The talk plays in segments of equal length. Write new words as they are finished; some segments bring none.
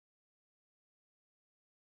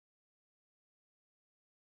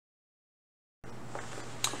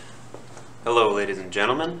Hello, ladies and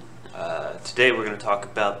gentlemen. Today we're going to talk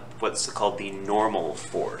about what's called the normal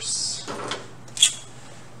force.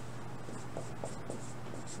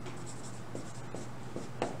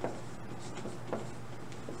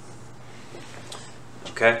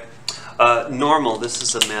 Okay. Normal, this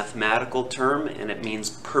is a mathematical term and it means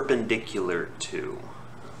perpendicular to.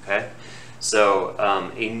 Okay. So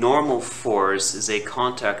a normal force is a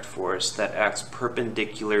contact force that acts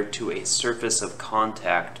perpendicular to a surface of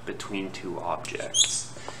contact between two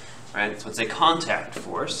objects. Right? So it's a contact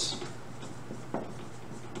force.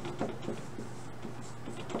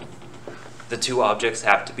 The two objects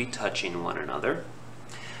have to be touching one another.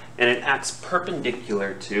 And it acts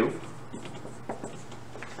perpendicular to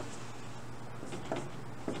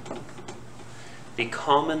the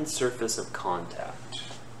common surface of contact.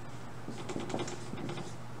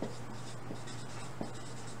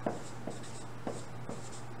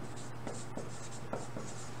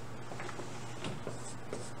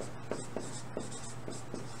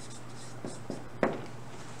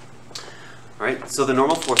 Right? So the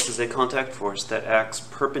normal force is a contact force that acts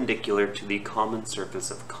perpendicular to the common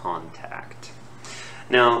surface of contact.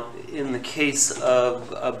 Now, in the case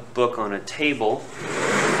of a book on a table,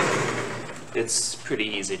 it's pretty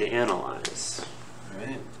easy to analyze.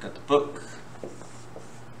 Right? Got the book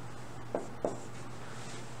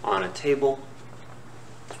on a table.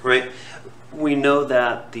 Right? We know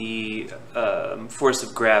that the force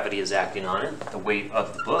of gravity is acting on it, the weight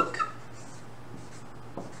of the book.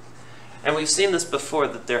 And we've seen this before,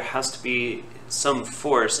 that there has to be some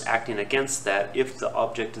force acting against that if the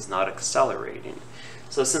object is not accelerating.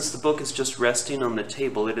 So since the book is just resting on the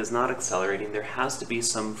table, it is not accelerating, there has to be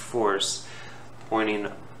some force pointing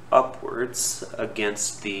upwards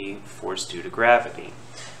against the force due to gravity.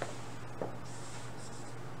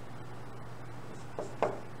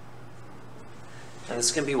 And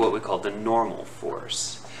this can be what we call the normal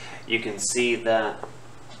force. You can see that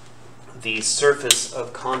the surface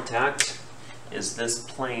of contact is this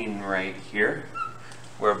plane right here,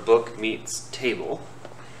 where book meets table,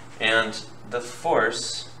 and the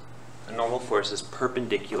force, the normal force, is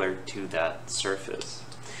perpendicular to that surface.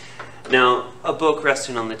 Now, a book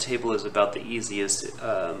resting on the table is about the easiest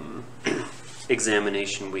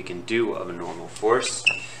examination we can do of a normal force,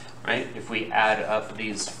 right? If we add up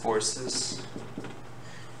these forces,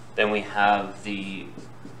 then we have the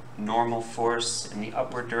normal force in the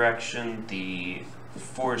upward direction, the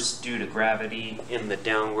force due to gravity in the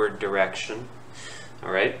downward direction.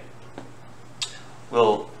 All right.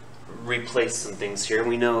 We'll replace some things here.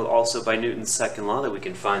 We know also by Newton's second law that we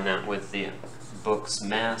can find that with the book's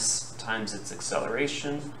mass times its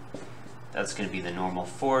acceleration. That's going to be the normal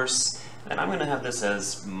force. And I'm going to have this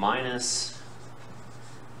as minus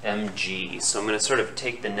mg. So I'm going to sort of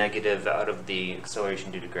take the negative out of the acceleration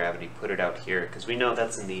due to gravity, put it out here, because we know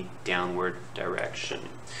that's in the downward direction.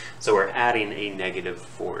 So we're adding a negative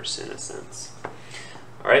force in a sense.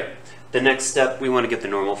 All right, the next step, we want to get the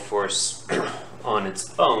normal force on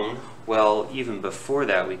its own. Well, even before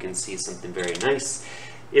that, we can see something very nice.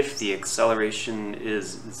 If the acceleration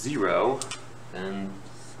is 0, then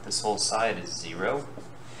this whole side is 0.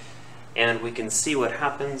 And we can see what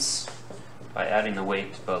happens by adding the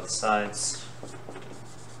weight to both sides.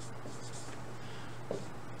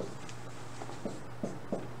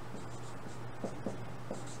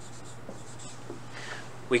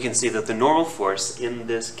 We can see that the normal force in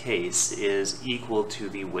this case is equal to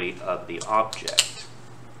the weight of the object.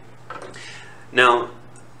 Now,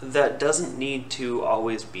 that doesn't need to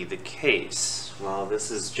always be the case. Well,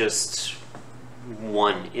 this is just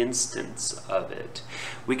one instance of it.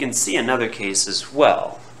 We can see another case as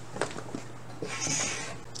well.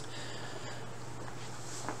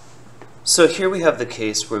 So here we have the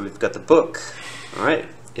case where we've got the book. All right,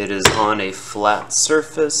 it is on a flat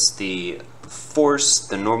surface. The force,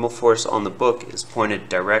 the normal force on the book, is pointed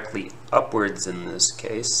directly upwards in this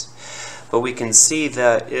case. But we can see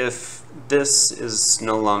that if this is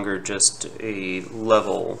no longer just a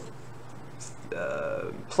level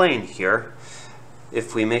plane here,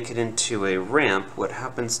 if we make it into a ramp, what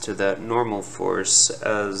happens to that normal force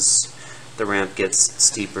as the ramp gets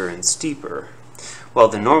steeper and steeper? Well,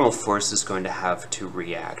 the normal force is going to have to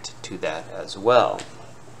react to that as well.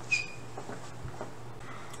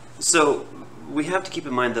 So we have to keep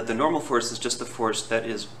in mind that the normal force is just the force that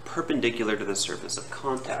is perpendicular to the surface of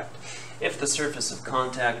contact. If the surface of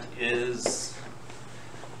contact is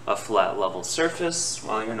a flat level surface,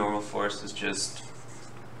 well, your normal force is just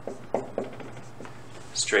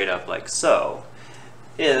straight up like so.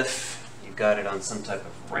 If you've got it on some type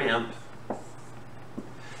of ramp,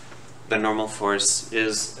 the normal force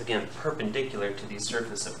is, again, perpendicular to the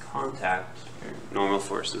surface of contact, your normal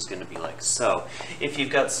force is going to be like so. If you've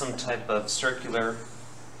got some type of circular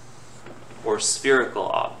or spherical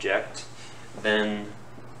object, then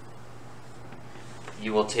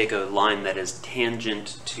you will take a line that is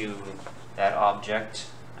tangent to that object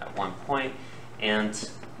at one point, and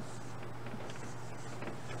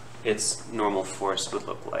its normal force would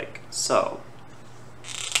look like so.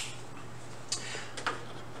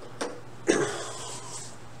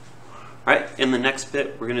 Alright, in the next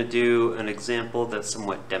bit, we're going to do an example that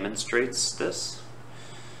somewhat demonstrates this.